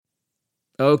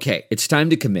Okay, it's time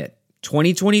to commit.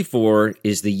 2024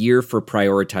 is the year for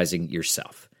prioritizing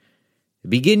yourself.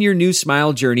 Begin your new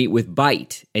smile journey with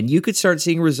Byte, and you could start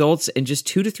seeing results in just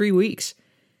 2 to 3 weeks.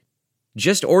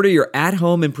 Just order your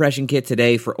at-home impression kit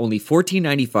today for only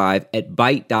 $14.95 at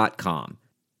Byte.com.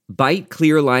 Byte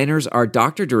clear aligners are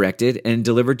doctor-directed and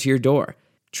delivered to your door.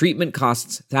 Treatment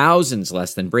costs thousands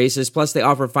less than braces, plus they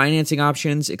offer financing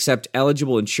options, accept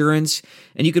eligible insurance,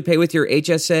 and you could pay with your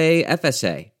HSA,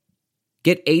 FSA.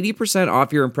 Get 80%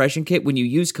 off your impression kit when you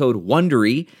use code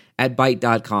WONDERY at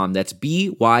Byte.com. That's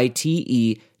BYTE.com.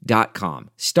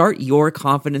 Start your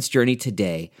confidence journey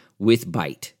today with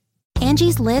Byte.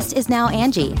 Angie's List is now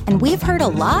Angie, and we've heard a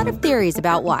lot of theories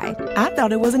about why. I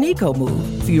thought it was an eco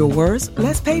move. Fewer words,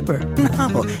 less paper.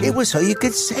 No, it was so you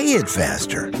could say it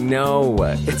faster. No,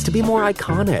 it's to be more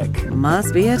iconic.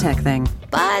 Must be a tech thing.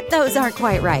 But those aren't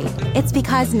quite right. It's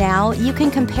because now you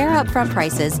can compare upfront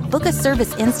prices, book a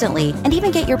service instantly, and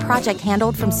even get your project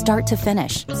handled from start to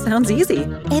finish. Sounds easy.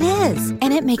 It is,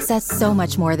 and it makes us so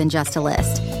much more than just a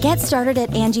list. Get started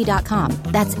at Angie.com.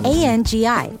 That's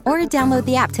ANGI, or download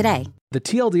the app today. The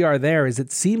TLDR there is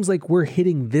it seems like we're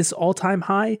hitting this all-time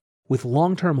high with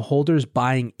long-term holders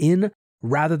buying in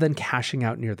rather than cashing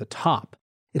out near the top.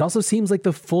 It also seems like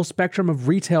the full spectrum of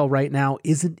retail right now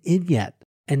isn't in yet.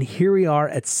 And here we are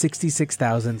at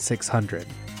 66,600.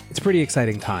 It's pretty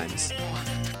exciting times.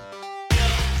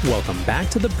 Welcome back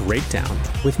to The Breakdown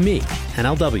with me,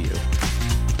 NLW.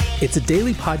 It's a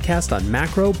daily podcast on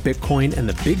macro, Bitcoin, and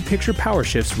the big picture power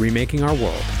shifts remaking our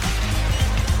world.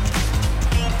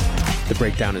 The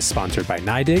Breakdown is sponsored by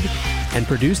NYDIG and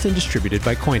produced and distributed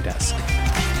by CoinDesk.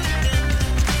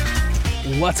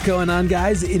 What's going on,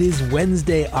 guys? It is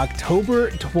Wednesday,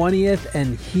 October 20th,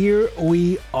 and here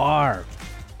we are.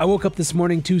 I woke up this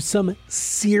morning to some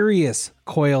serious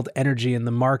coiled energy in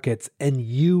the markets, and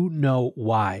you know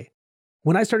why.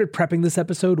 When I started prepping this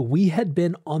episode, we had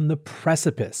been on the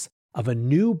precipice of a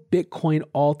new Bitcoin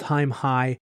all-time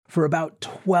high for about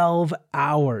 12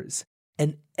 hours.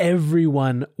 And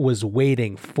everyone was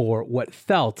waiting for what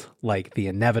felt like the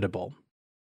inevitable.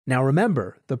 Now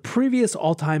remember, the previous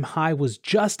all-time high was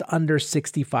just under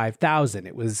 65,000.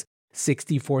 It was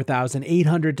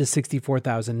 64,800 to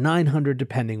 64,900,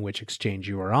 depending which exchange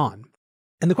you were on.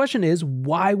 And the question is,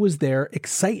 why was there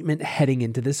excitement heading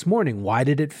into this morning? Why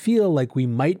did it feel like we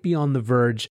might be on the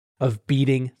verge of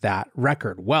beating that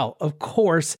record? Well, of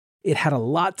course, it had a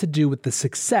lot to do with the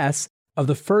success of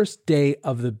the first day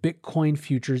of the Bitcoin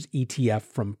Futures ETF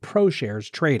from ProShares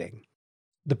trading.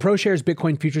 The ProShares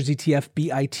Bitcoin Futures ETF,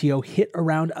 BITO, hit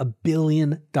around $1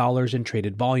 billion in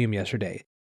traded volume yesterday.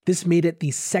 This made it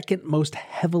the second most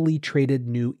heavily traded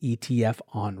new ETF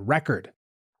on record.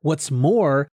 What's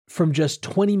more, from just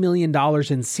 $20 million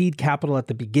in seed capital at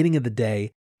the beginning of the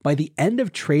day, by the end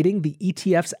of trading, the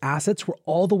ETF's assets were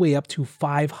all the way up to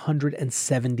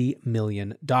 $570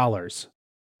 million.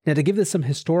 Now, to give this some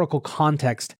historical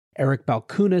context, Eric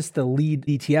Balkunas, the lead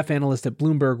ETF analyst at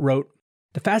Bloomberg, wrote,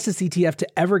 "The fastest ETF to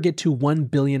ever get to $1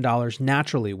 billion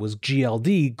naturally was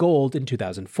GLD Gold in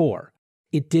 2004.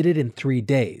 It did it in 3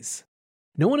 days.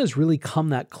 No one has really come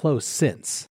that close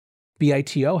since.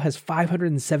 BITO has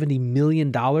 $570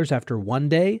 million after 1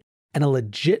 day and a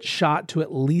legit shot to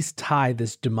at least tie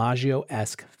this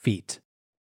DiMaggio-esque feat."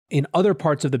 In other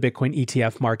parts of the Bitcoin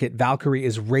ETF market, Valkyrie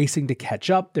is racing to catch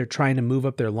up. They're trying to move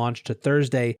up their launch to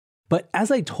Thursday. But as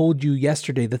I told you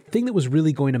yesterday, the thing that was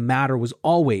really going to matter was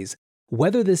always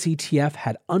whether this ETF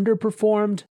had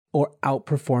underperformed or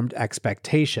outperformed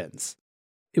expectations.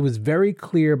 It was very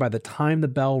clear by the time the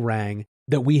bell rang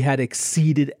that we had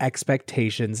exceeded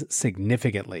expectations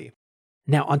significantly.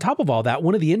 Now, on top of all that,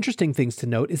 one of the interesting things to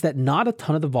note is that not a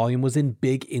ton of the volume was in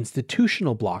big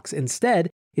institutional blocks. Instead,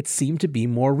 it seemed to be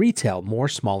more retail, more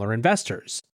smaller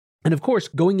investors. And of course,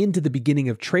 going into the beginning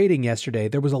of trading yesterday,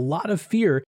 there was a lot of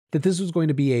fear that this was going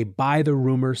to be a buy the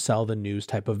rumor, sell the news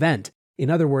type event. In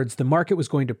other words, the market was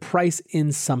going to price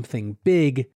in something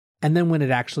big, and then when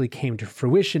it actually came to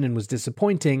fruition and was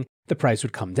disappointing, the price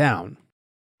would come down.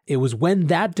 It was when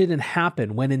that didn't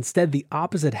happen, when instead the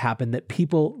opposite happened, that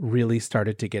people really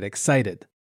started to get excited.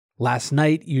 Last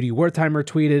night, Udi Wertheimer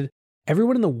tweeted,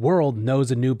 "Everyone in the world knows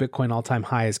a new Bitcoin all-time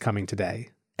high is coming today.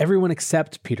 Everyone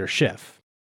except Peter Schiff."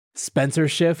 Spencer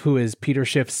Schiff, who is Peter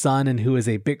Schiff's son and who is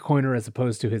a Bitcoiner as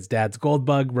opposed to his dad's gold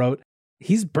bug, wrote,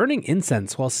 "He's burning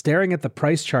incense while staring at the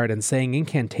price chart and saying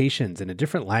incantations in a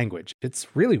different language.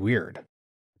 It's really weird."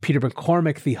 Peter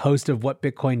McCormick, the host of What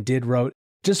Bitcoin Did, wrote,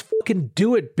 "Just fucking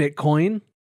do it, Bitcoin."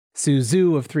 Su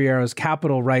Zhu of Three Arrows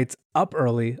Capital writes, "Up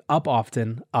early, up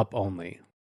often, up only."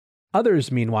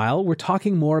 Others, meanwhile, were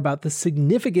talking more about the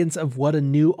significance of what a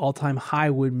new all-time high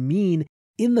would mean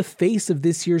in the face of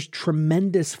this year's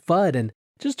tremendous FUD. And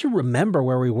just to remember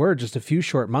where we were just a few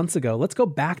short months ago, let's go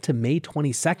back to May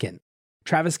 22nd.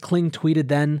 Travis Kling tweeted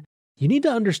then, "You need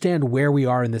to understand where we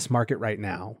are in this market right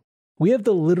now. We have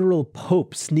the literal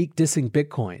Pope sneak dissing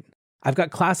Bitcoin. I've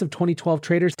got class of 2012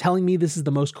 traders telling me this is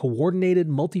the most coordinated,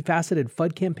 multifaceted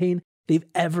FUD campaign they've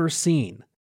ever seen.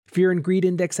 Fear and Greed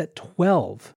Index at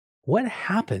 12. What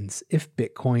happens if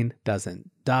Bitcoin doesn't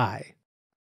die?"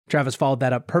 Travis followed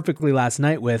that up perfectly last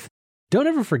night with, "Don't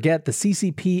ever forget the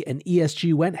CCP and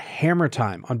ESG went hammer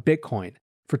time on Bitcoin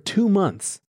for 2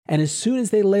 months. And as soon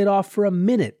as they laid off for a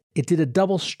minute, it did a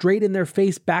double straight in their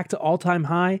face back to all-time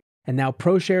high. And now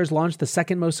ProShares launched the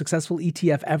second most successful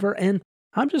ETF ever. And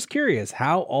I'm just curious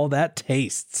how all that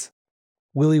tastes."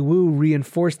 Willy Woo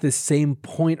reinforced this same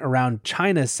point around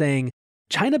China, saying,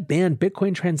 "China banned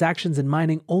Bitcoin transactions and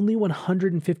mining only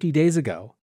 150 days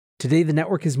ago. Today, the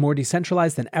network is more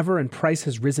decentralized than ever and price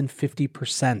has risen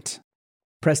 50%.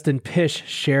 Preston Pish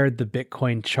shared the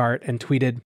Bitcoin chart and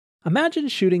tweeted, "Imagine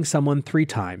shooting someone 3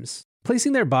 times,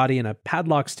 placing their body in a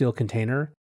padlocked steel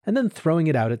container, and then throwing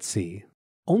it out at sea,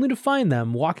 only to find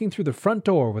them walking through the front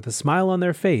door with a smile on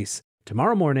their face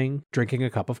tomorrow morning drinking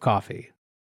a cup of coffee."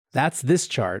 That's this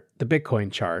chart, the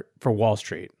Bitcoin chart, for Wall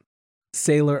Street.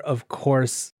 Saylor, of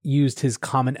course, used his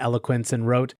common eloquence and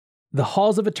wrote, "The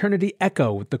halls of eternity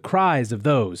echo with the cries of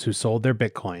those who sold their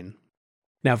Bitcoin."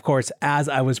 Now, of course, as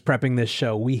I was prepping this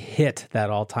show, we hit that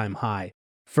all-time high,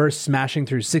 first smashing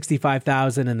through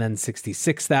 65,000 and then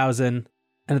 66,000.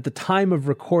 And at the time of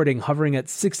recording, hovering at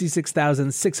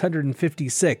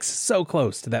 66,656, so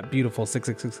close to that beautiful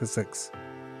 6666.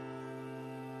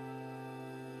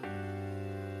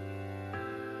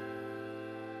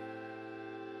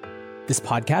 This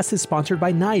podcast is sponsored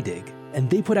by NYDIG, and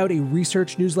they put out a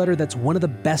research newsletter that's one of the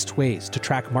best ways to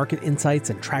track market insights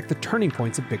and track the turning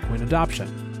points of Bitcoin adoption.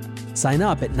 Sign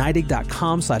up at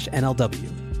NYDIG.com/NLW.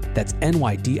 That's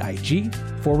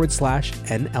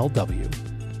NYDIG/NLW.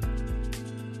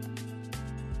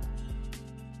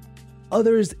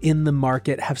 Others in the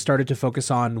market have started to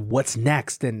focus on what's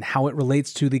next and how it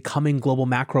relates to the coming global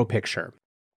macro picture.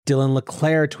 Dylan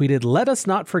LeClaire tweeted, "Let us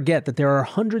not forget that there are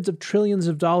hundreds of trillions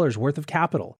of dollars worth of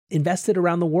capital invested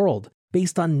around the world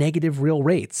based on negative real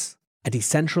rates. A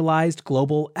decentralized,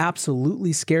 global,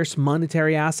 absolutely scarce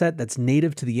monetary asset that's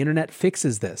native to the internet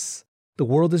fixes this. The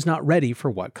world is not ready for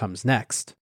what comes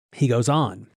next." He goes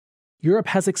on, "Europe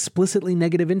has explicitly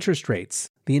negative interest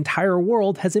rates. The entire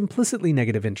world has implicitly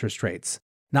negative interest rates.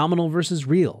 Nominal versus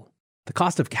real. The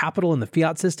cost of capital in the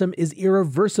fiat system is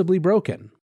irreversibly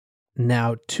broken."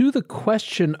 Now, to the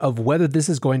question of whether this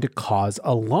is going to cause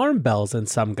alarm bells in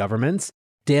some governments,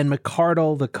 Dan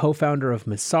McCardle, the co-founder of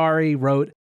Messari,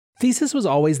 wrote, "Thesis was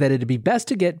always that it'd be best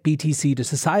to get BTC to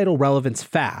societal relevance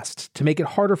fast to make it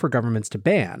harder for governments to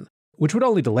ban, which would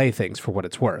only delay things for what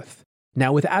it's worth.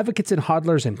 Now, with advocates and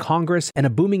hodlers in Congress and a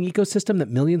booming ecosystem that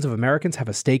millions of Americans have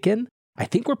a stake in, I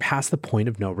think we're past the point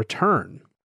of no return."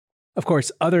 Of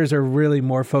course, others are really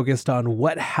more focused on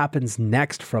what happens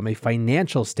next from a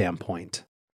financial standpoint.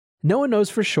 No one knows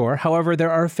for sure. However, there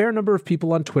are a fair number of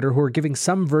people on Twitter who are giving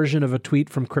some version of a tweet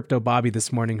from Crypto Bobby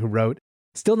this morning who wrote,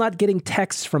 "Still not getting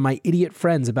texts from my idiot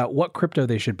friends about what crypto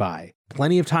they should buy.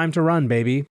 Plenty of time to run,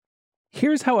 baby."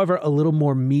 Here's, however, a little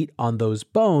more meat on those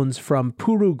bones from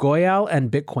Puru Goyal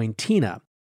and Bitcoin Tina.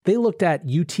 They looked at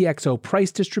UTXO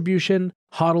price distribution,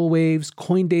 hodl waves,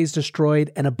 coin days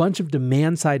destroyed, and a bunch of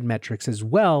demand-side metrics as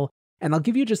well, and I'll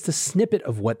give you just a snippet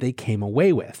of what they came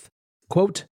away with.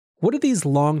 Quote, "What are these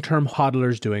long-term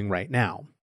hodlers doing right now?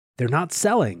 They're not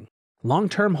selling.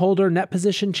 Long-term holder net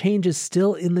position change is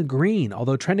still in the green,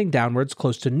 although trending downwards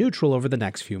close to neutral over the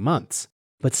next few months,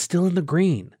 but still in the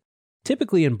green.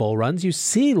 Typically in bull runs, you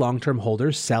see long-term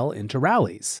holders sell into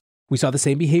rallies. We saw the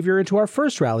same behavior into our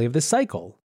first rally of this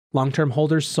cycle. Long-term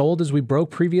holders sold as we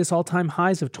broke previous all-time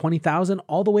highs of 20,000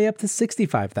 all the way up to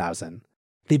 65,000.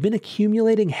 They've been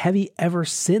accumulating heavy ever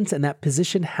since, and that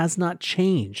position has not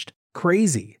changed.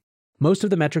 Crazy. Most of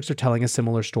the metrics are telling a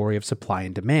similar story of supply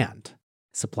and demand.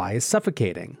 Supply is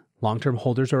suffocating. Long-term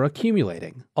holders are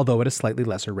accumulating, although at a slightly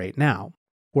lesser rate now.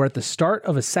 We're at the start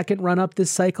of a second run-up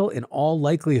this cycle in all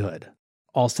likelihood.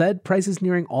 All said, price is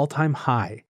nearing all-time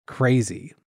high.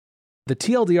 Crazy. The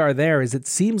TLDR there is it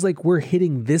seems like we're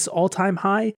hitting this all-time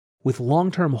high with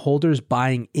long-term holders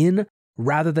buying in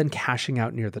rather than cashing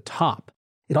out near the top.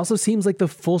 It also seems like the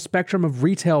full spectrum of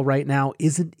retail right now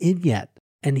isn't in yet,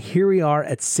 and here we are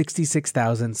at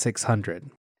 66,600.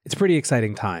 It's pretty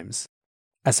exciting times.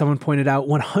 As someone pointed out,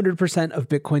 100% of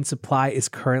Bitcoin supply is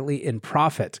currently in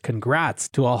profit. Congrats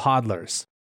to all hodlers.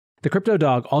 The Crypto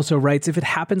Dog also writes, if it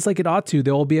happens like it ought to,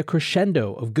 there will be a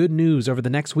crescendo of good news over the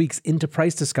next weeks into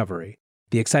price discovery.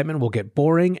 The excitement will get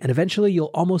boring, and eventually you'll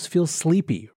almost feel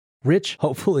sleepy. Rich,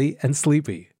 hopefully, and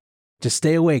sleepy. Just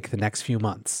stay awake the next few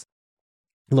months.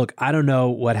 Look, I don't know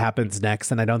what happens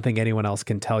next, and I don't think anyone else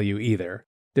can tell you either.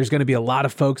 There's going to be a lot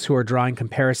of folks who are drawing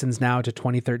comparisons now to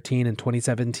 2013 and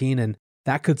 2017, and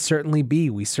that could certainly be.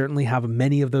 We certainly have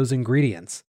many of those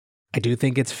ingredients. I do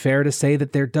think it's fair to say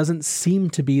that there doesn't seem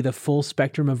to be the full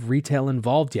spectrum of retail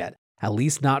involved yet, at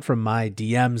least not from my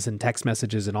DMs and text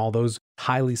messages and all those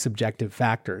highly subjective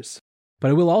factors. But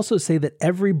I will also say that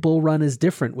every bull run is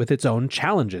different with its own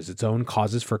challenges, its own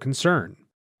causes for concern.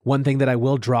 One thing that I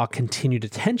will draw continued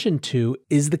attention to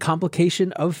is the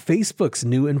complication of Facebook's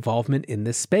new involvement in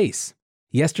this space.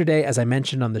 Yesterday, as I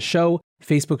mentioned on the show,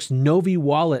 Facebook's Novi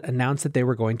wallet announced that they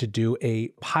were going to do a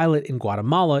pilot in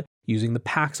Guatemala using the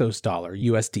Paxos dollar,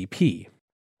 USDP.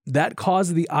 That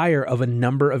caused the ire of a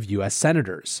number of U.S.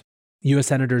 senators. U.S.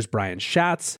 Senators Brian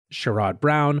Schatz, Sherrod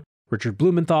Brown, Richard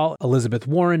Blumenthal, Elizabeth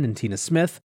Warren, and Tina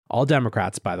Smith, all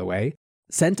Democrats, by the way,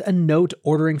 sent a note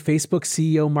ordering Facebook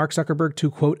CEO Mark Zuckerberg to,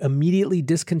 quote, immediately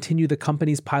discontinue the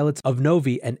company's pilots of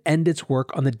Novi and end its work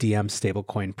on the Diem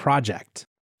stablecoin project.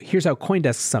 Here's how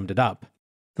CoinDesk summed it up.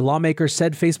 The lawmakers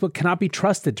said Facebook cannot be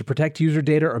trusted to protect user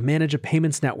data or manage a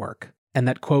payments network, and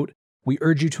that, quote, we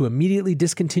urge you to immediately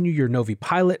discontinue your Novi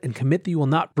pilot and commit that you will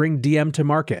not bring Diem to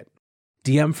market.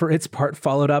 Diem, for its part,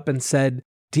 followed up and said,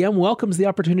 Diem welcomes the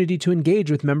opportunity to engage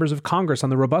with members of Congress on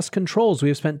the robust controls we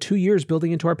have spent 2 years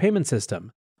building into our payment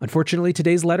system. Unfortunately,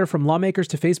 today's letter from lawmakers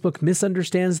to Facebook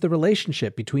misunderstands the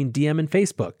relationship between Diem and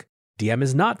Facebook. Diem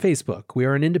is not Facebook. We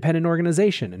are an independent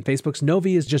organization, and Facebook's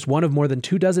Novi is just one of more than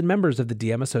 24 members of the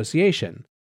Diem Association.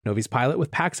 Novi's pilot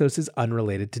with Paxos is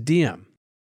unrelated to Diem.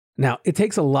 Now, it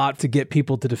takes a lot to get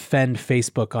people to defend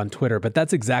Facebook on Twitter, but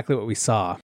that's exactly what we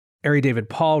saw. Ari David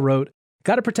Paul wrote,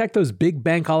 "Gotta protect those big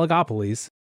bank oligopolies.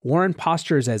 Warren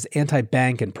postures as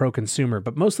anti-bank and pro-consumer,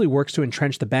 but mostly works to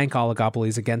entrench the bank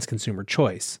oligopolies against consumer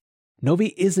choice.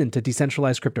 Novi isn't a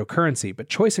decentralized cryptocurrency, but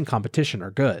choice and competition are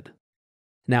good."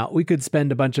 Now, we could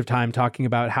spend a bunch of time talking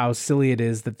about how silly it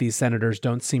is that these senators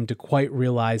don't seem to quite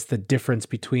realize the difference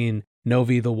between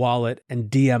Novi, the wallet,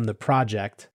 and Diem, the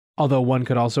project. Although one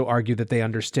could also argue that they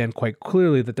understand quite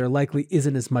clearly that there likely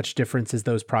isn't as much difference as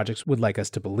those projects would like us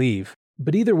to believe.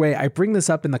 But either way, I bring this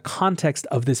up in the context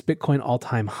of this Bitcoin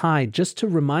all-time high just to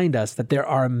remind us that there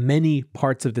are many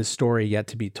parts of this story yet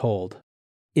to be told.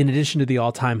 In addition to the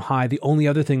all-time high, the only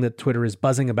other thing that Twitter is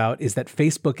buzzing about is that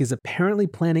Facebook is apparently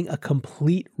planning a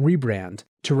complete rebrand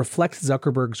to reflect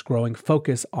Zuckerberg's growing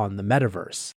focus on the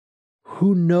metaverse.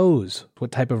 Who knows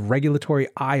what type of regulatory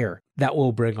ire that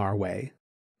will bring our way?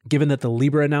 Given that the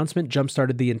Libra announcement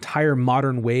jump-started the entire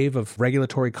modern wave of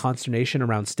regulatory consternation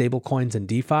around stablecoins and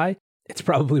DeFi, it's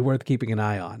probably worth keeping an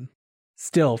eye on.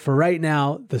 Still, for right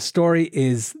now, the story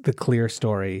is the clear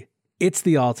story. It's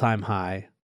the all-time high.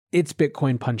 It's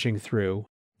Bitcoin punching through.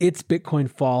 It's Bitcoin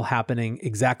fall happening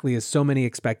exactly as so many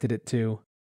expected it to.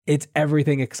 It's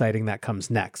everything exciting that comes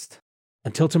next.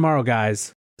 Until tomorrow,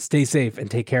 guys, stay safe and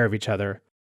take care of each other.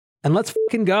 And let's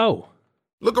fucking go.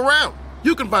 Look around.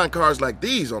 You can find cars like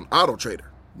these on AutoTrader.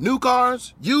 New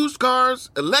cars, used cars,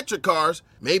 electric cars,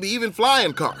 maybe even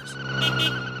flying cars.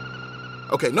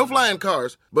 Okay, no flying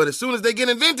cars, but as soon as they get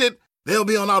invented, they'll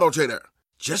be on AutoTrader.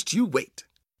 Just you wait.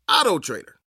 AutoTrader.